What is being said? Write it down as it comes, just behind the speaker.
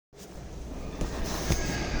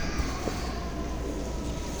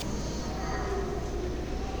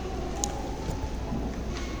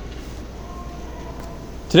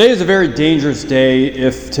Today is a very dangerous day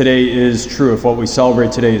if today is true, if what we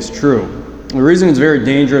celebrate today is true. The reason it's very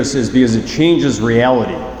dangerous is because it changes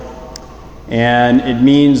reality. And it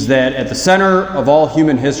means that at the center of all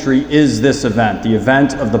human history is this event, the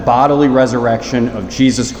event of the bodily resurrection of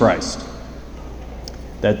Jesus Christ.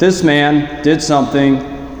 That this man did something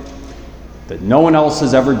that no one else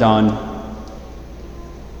has ever done.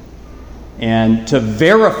 And to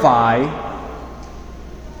verify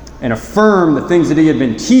and affirm the things that he had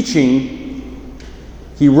been teaching,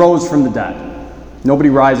 he rose from the dead. Nobody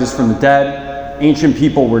rises from the dead. Ancient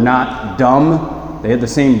people were not dumb. They had the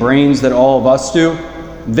same brains that all of us do.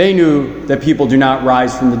 They knew that people do not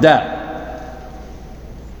rise from the dead.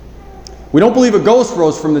 We don't believe a ghost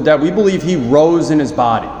rose from the dead. We believe he rose in his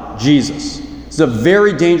body, Jesus. This is a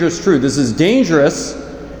very dangerous truth. This is dangerous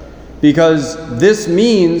because this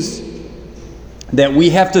means that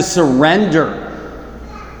we have to surrender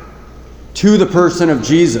to the person of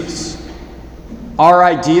Jesus. Our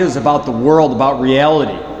ideas about the world, about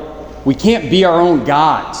reality. We can't be our own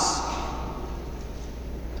gods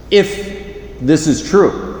if this is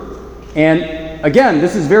true. And again,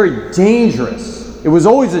 this is very dangerous. It was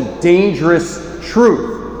always a dangerous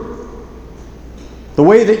truth. The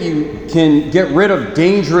way that you can get rid of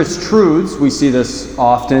dangerous truths, we see this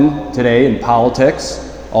often today in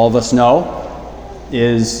politics, all of us know,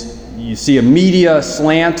 is you see a media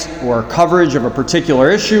slant or coverage of a particular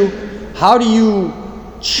issue. How do you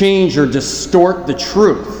change or distort the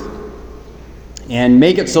truth and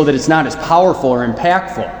make it so that it's not as powerful or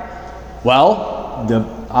impactful? Well,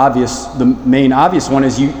 the main obvious one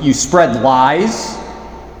is you spread lies.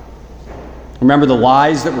 Remember the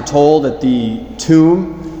lies that were told at the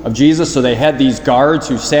tomb of Jesus? So they had these guards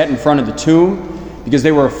who sat in front of the tomb because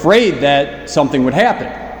they were afraid that something would happen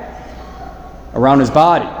around his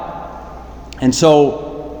body. And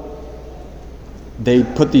so they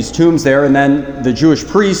put these tombs there, and then the Jewish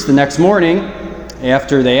priests the next morning,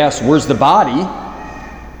 after they asked, "Where's the body?"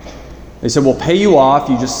 they said, "We'll pay you off.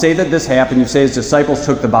 You just say that this happened. You say his disciples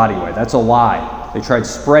took the body away." That's a lie. They tried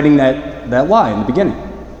spreading that lie in the beginning.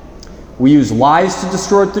 We use lies to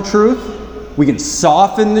distort the truth. We can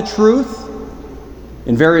soften the truth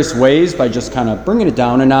in various ways by just kind of bringing it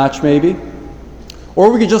down a notch maybe.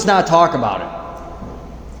 Or we could just not talk about it.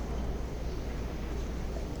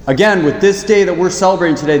 Again, with this day that we're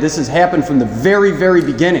celebrating today, this has happened from the very, very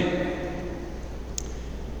beginning.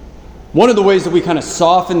 One of the ways that we kind of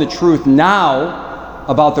soften the truth now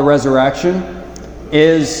about the resurrection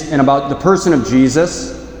and about the person of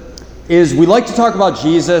Jesus, is we like to talk about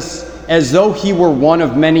Jesus as though he were one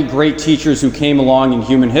of many great teachers who came along in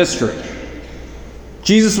human history.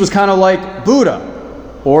 Jesus was kind of like Buddha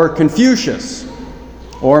or Confucius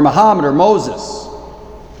or Muhammad or Moses.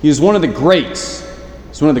 He was one of the greats.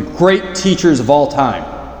 He's one of the great teachers of all time.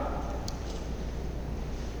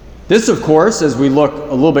 This, of course, as we look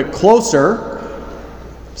a little bit closer,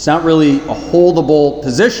 it's not really a holdable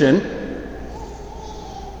position.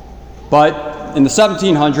 But in the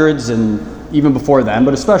 1700s and even before then,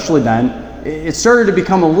 but especially then, it started to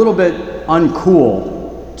become a little bit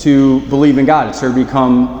uncool to believe in God. It started to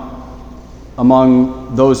become,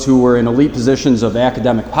 among those who were in elite positions of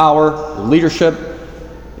academic power, leadership,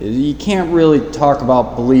 you can't really talk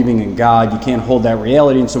about believing in God. You can't hold that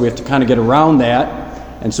reality, and so we have to kind of get around that.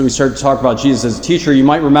 And so we started to talk about Jesus as a teacher. You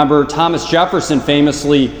might remember Thomas Jefferson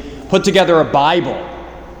famously put together a Bible.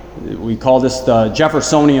 We call this the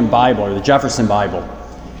Jeffersonian Bible or the Jefferson Bible.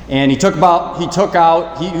 And he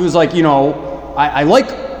was like, I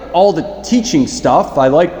like all the teaching stuff. I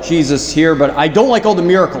like Jesus here, but I don't like all the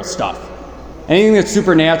miracle stuff. Anything that's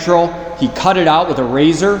supernatural, he cut it out with a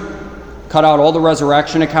razor. Cut out all the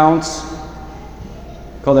resurrection accounts.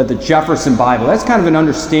 Call that the Jefferson Bible. That's kind of an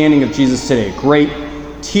understanding of Jesus today. A great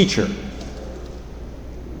teacher.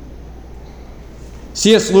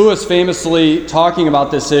 C.S. Lewis famously talking about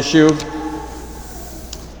this issue.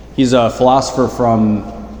 He's a philosopher from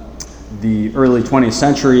the early 20th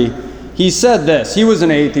century. He said this. He was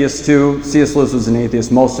an atheist too. C.S. Lewis was an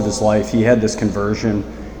atheist most of his life. He had this conversion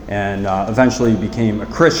and eventually became a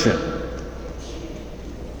Christian.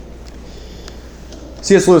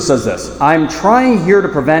 C.S. Lewis says this: "I'm trying here to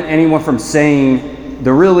prevent anyone from saying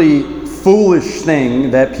the really foolish thing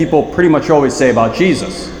that people pretty much always say about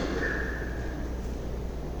Jesus.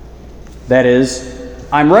 That is,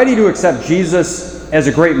 I'm ready to accept Jesus as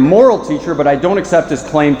a great moral teacher, but I don't accept his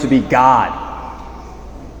claim to be God.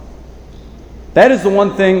 That is the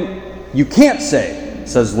one thing you can't say,"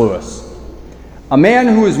 says Lewis. "A man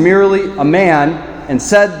who is merely a man and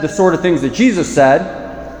said the sort of things that Jesus said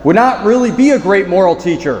would not really be a great moral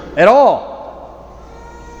teacher at all.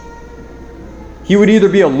 He would either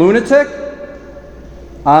be a lunatic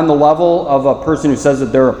on the level of a person who says that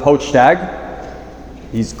they're a poached egg.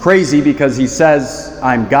 He's crazy because he says,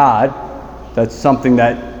 I'm God. That's something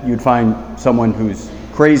that you'd find someone who's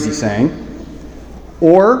crazy saying.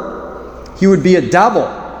 Or he would be a devil,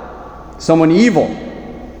 someone evil,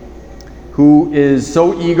 who is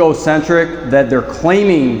so egocentric that they're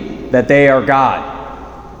claiming that they are God.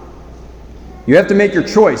 You have to make your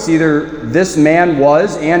choice. Either this man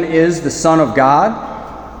was and is the Son of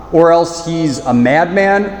God, or else he's a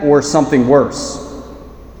madman or something worse.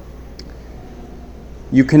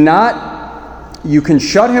 You can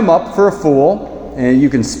shut him up for a fool, and you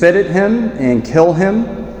can spit at him and kill him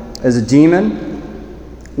as a demon,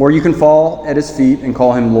 or you can fall at his feet and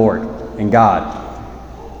call him Lord and God.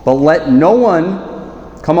 But let no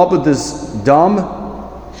one come up with this dumb,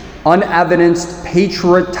 unevidenced,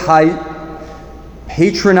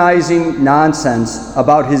 patronizing nonsense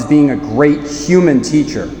about his being a great human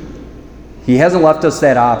teacher. He hasn't left us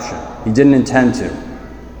that option. He didn't intend to.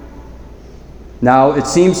 Now, it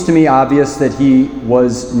seems to me obvious that he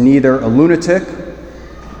was neither a lunatic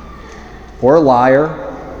or a liar,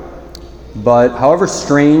 but however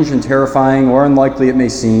strange and terrifying or unlikely it may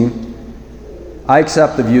seem, I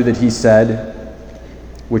accept the view that he said,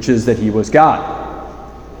 which is that he was God.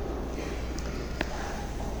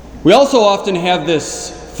 We also often have this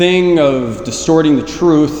thing of distorting the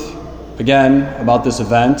truth, again, about this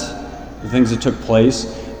event, the things that took place,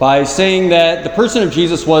 by saying that the person of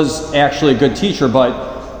Jesus was actually a good teacher, but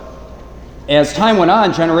as time went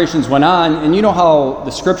on, generations went on, and you know how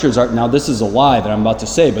the scriptures are. Now, this is a lie that I'm about to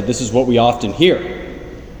say, but this is what we often hear.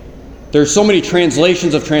 There's so many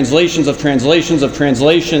translations of translations of translations of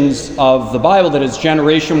translations of the Bible that as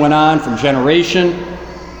generation went on from generation,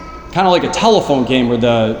 kind of like a telephone game where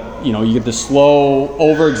you get the slow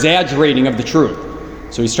over-exaggerating of the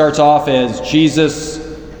truth. So he starts off as Jesus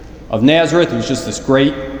of Nazareth, who's just this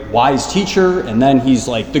great, wise teacher, and then he's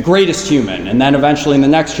like the greatest human, and then eventually in the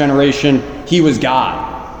next generation, he was God.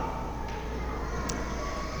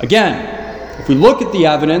 Again, if we look at the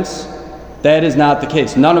evidence, that is not the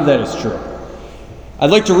case. None of that is true. I'd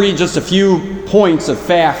like to read just a few points of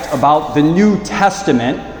fact about the New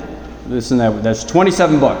Testament. That's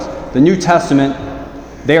 27 books. The New Testament,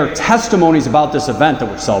 they are testimonies about this event that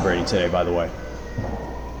we're celebrating today, by the way.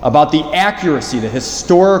 About the accuracy, the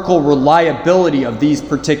historical reliability of these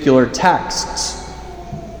particular texts.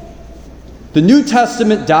 The New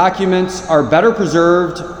Testament documents are better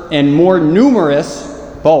preserved and more numerous,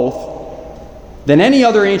 both, than any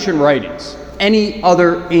other ancient writings. Any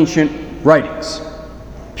other ancient writings.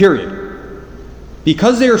 Period.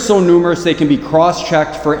 Because they are so numerous, they can be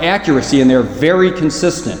cross-checked for accuracy, and they're very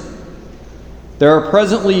consistent. There are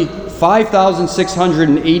presently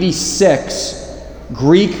 5,686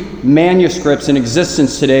 Greek manuscripts in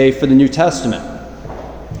existence today for the New Testament.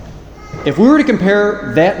 If we were to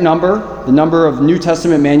compare that number, the number of New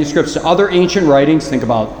Testament manuscripts, to other ancient writings, think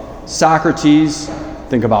about Socrates,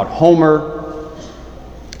 think about Homer,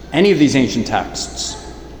 any of these ancient texts,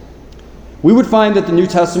 we would find that the New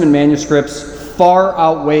Testament manuscripts far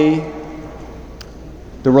outweigh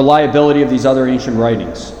the reliability of these other ancient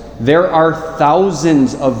writings. There are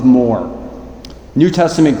thousands of more New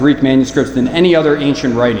Testament Greek manuscripts than any other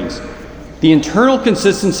ancient writings. The internal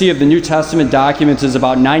consistency of the New Testament documents is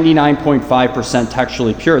about 99.5%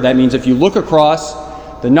 textually pure. That means if you look across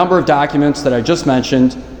the number of documents that I just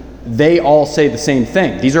mentioned, they all say the same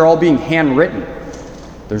thing. These are all being handwritten.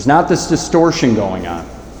 There's not this distortion going on.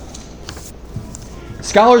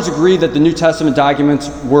 Scholars agree that the New Testament documents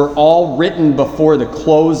were all written before the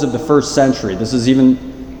close of the first century. This is even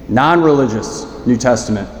non-religious New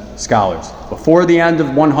Testament scholars. Before the end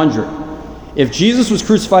of 100. If Jesus was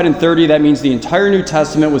crucified in 30, that means the entire New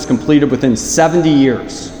Testament was completed within 70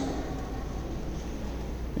 years.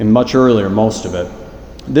 And much earlier, most of it.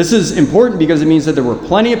 This is important because it means that there were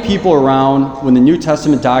plenty of people around when the New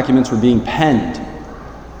Testament documents were being penned.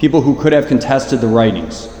 People who could have contested the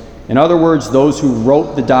writings. In other words, those who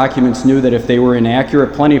wrote the documents knew that if they were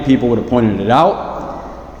inaccurate, plenty of people would have pointed it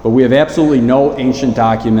out. But we have absolutely no ancient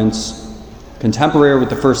documents contemporary with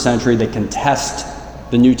the first century that contest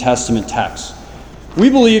the New Testament text. We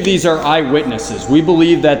believe these are eyewitnesses. We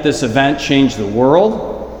believe that this event changed the world.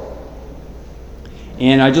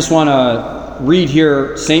 And I just want to read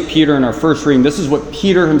here St. Peter in our first reading. This is what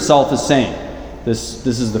Peter himself is saying. This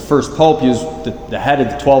is the first pope. He was the head of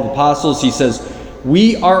the 12 apostles. He says,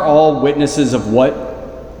 "We are all witnesses of what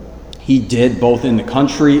he did both in the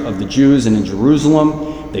country of the Jews and in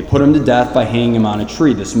Jerusalem. They put him to death by hanging him on a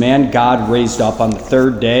tree. This man God raised up on the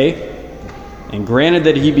third day, and granted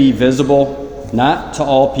that he be visible not to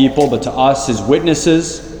all people, but to us, his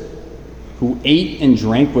witnesses, who ate and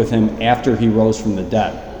drank with him after he rose from the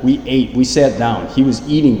dead. We sat down. He was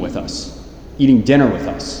eating with us, eating dinner with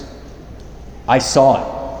us. I saw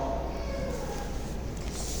it.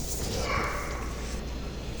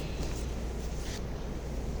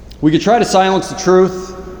 We could try to silence the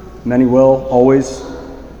truth. Many will, always.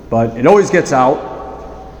 But it always gets out.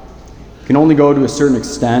 It can only go to a certain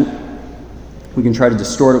extent. We can try to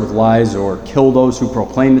distort it with lies or kill those who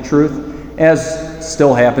proclaim the truth, as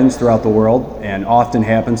still happens throughout the world and often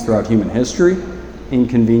happens throughout human history,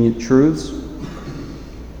 inconvenient truths.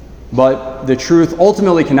 But the truth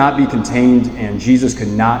ultimately cannot be contained, and Jesus could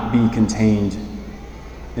not be contained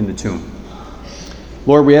in the tomb.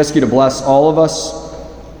 Lord, we ask you to bless all of us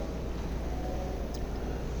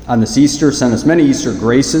on this Easter. Send us many Easter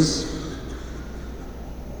graces.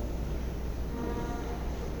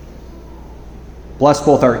 Bless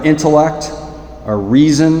both our intellect, our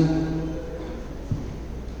reason,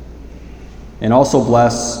 and also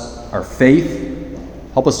bless our faith.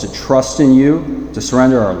 Help us to trust in you, to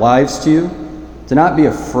surrender our lives to you, to not be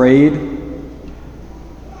afraid,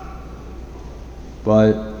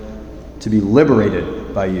 but to be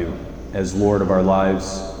liberated by you as Lord of our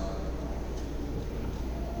lives.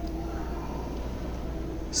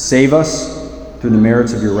 Save us through the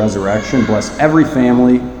merits of your resurrection. Bless every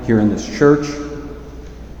family here in this church.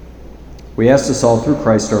 We ask this all through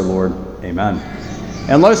Christ our Lord. Amen.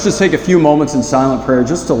 And let us just take a few moments in silent prayer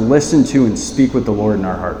just to listen to and speak with the Lord in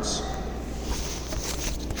our hearts.